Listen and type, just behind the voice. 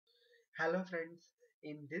Hello friends,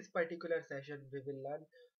 in this particular session we will learn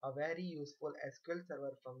a very useful SQL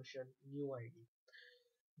Server function NewID.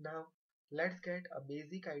 Now let's get a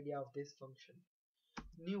basic idea of this function.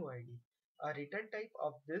 NewID. A return type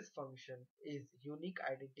of this function is unique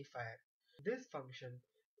identifier. This function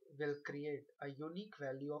will create a unique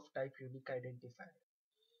value of type unique identifier.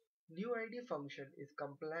 NewID function is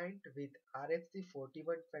compliant with RFC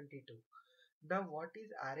 4122. Now what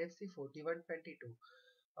is RFC 4122?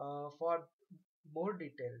 For more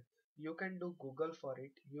detail, you can do Google for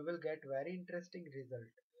it. You will get very interesting result.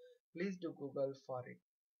 Please do Google for it.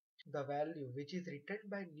 The value which is returned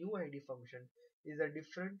by NewID function is a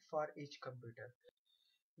different for each computer.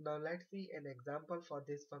 Now let's see an example for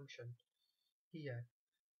this function. Here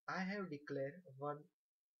I have declared one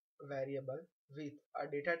variable with a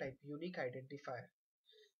data type unique identifier.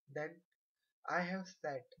 Then I have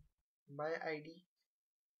set my ID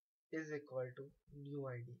is equal to new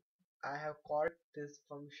ID. I have called this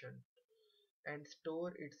function and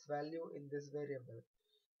store its value in this variable,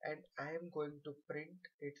 and I am going to print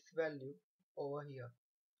its value over here.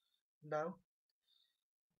 Now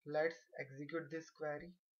let's execute this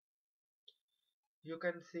query. You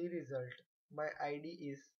can see result. My ID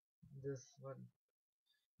is this one.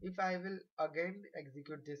 If I will again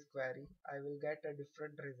execute this query, I will get a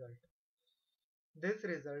different result. This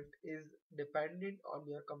result is dependent on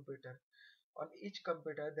your computer. On each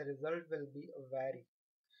computer the result will be vary.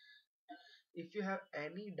 If you have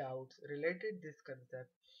any doubts related this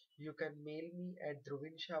concept, you can mail me at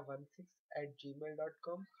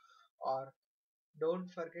dhruvinsha16@gmail.com, or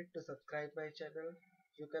don't forget to subscribe my channel.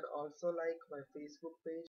 You can also like my Facebook page